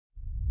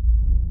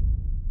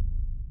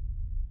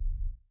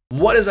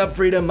What is up,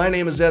 Freedom? My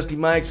name is Zesty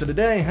Mike. So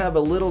today I have a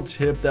little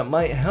tip that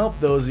might help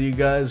those of you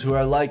guys who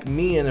are like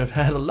me and have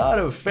had a lot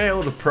of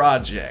failed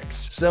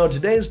projects. So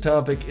today's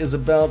topic is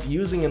about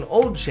using an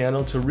old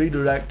channel to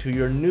redirect to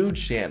your new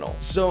channel.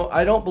 So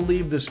I don't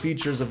believe this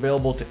feature is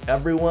available to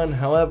everyone.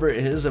 However,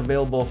 it is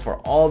available for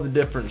all the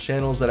different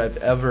channels that I've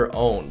ever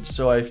owned.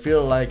 So I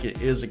feel like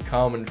it is a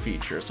common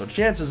feature. So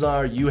chances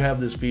are you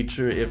have this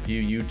feature if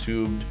you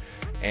YouTubed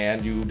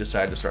and you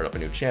decide to start up a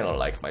new channel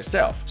like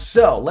myself.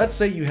 So let's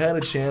say you had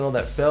a channel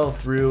that fell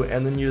through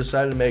and then you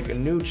decided to make a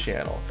new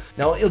channel.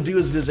 Now what you'll do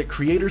is visit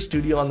Creator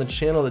Studio on the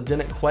channel that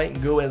didn't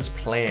quite go as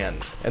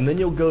planned. And then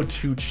you'll go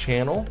to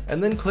Channel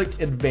and then click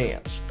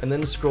Advanced and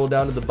then scroll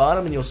down to the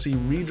bottom and you'll see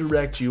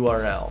Redirect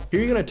URL.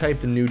 Here you're gonna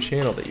type the new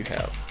channel that you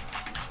have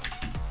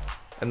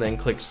and then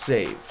click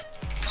Save.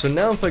 So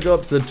now if I go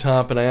up to the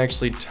top and I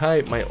actually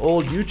type my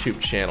old YouTube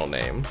channel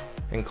name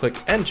and click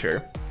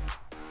Enter,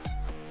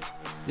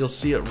 you'll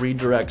see it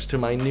redirects to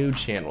my new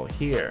channel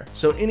here.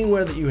 So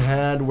anywhere that you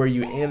had where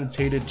you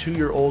annotated to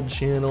your old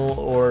channel,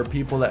 or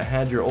people that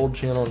had your old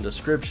channel in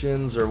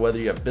descriptions, or whether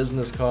you have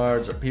business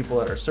cards or people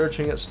that are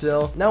searching it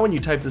still, now when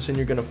you type this in,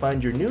 you're gonna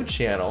find your new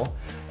channel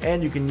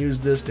and you can use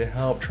this to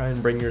help try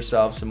and bring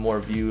yourself some more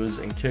views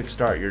and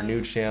kickstart your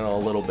new channel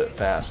a little bit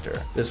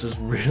faster. This is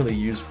really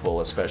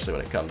useful, especially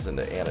when it comes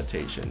into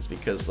annotations,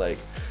 because like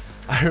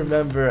I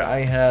remember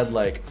I had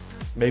like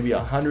maybe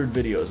 100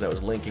 videos that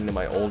was linking to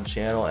my old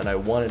channel and I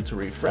wanted to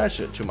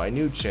refresh it to my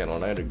new channel,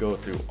 and I had to go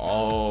through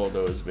all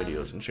those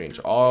videos and change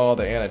all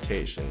the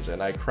annotations,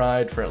 and I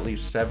cried for at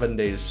least 7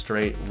 days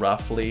straight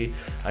roughly.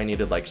 I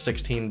needed like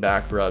 16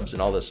 back rubs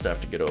and all this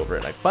stuff to get over it,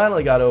 and I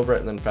finally got over it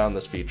and then found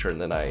this feature, and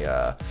then I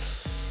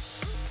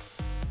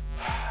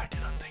did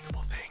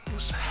unthinkable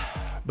things.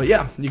 But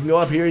yeah, you can go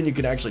up here and you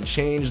can actually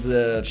change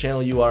the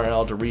channel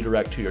URL to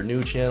redirect to your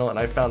new channel, and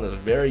I found this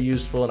very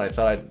useful and I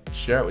thought I'd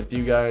share it with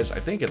you guys. I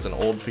think it's an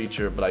old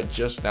feature, but I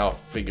just now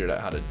figured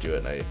out how to do it,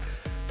 and I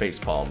face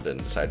palmed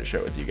and decided to share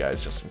it with you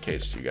guys just in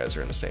case you guys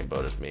are in the same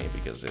boat as me,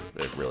 because it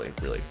really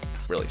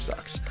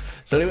sucks.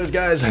 So anyways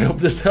guys, I hope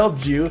this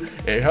helped you.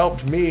 It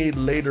helped me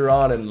later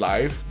on in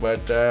life,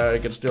 but I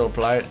can still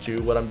apply it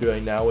to what I'm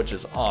doing now, which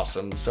is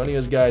awesome. So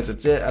anyways guys,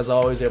 that's it. As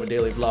always, we have a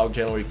daily vlog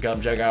channel where you can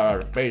come check out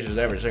our faces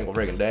every single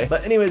freaking day.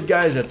 But anyways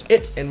guys, that's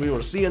it, and we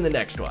will see you in the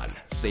next one.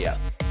 See ya.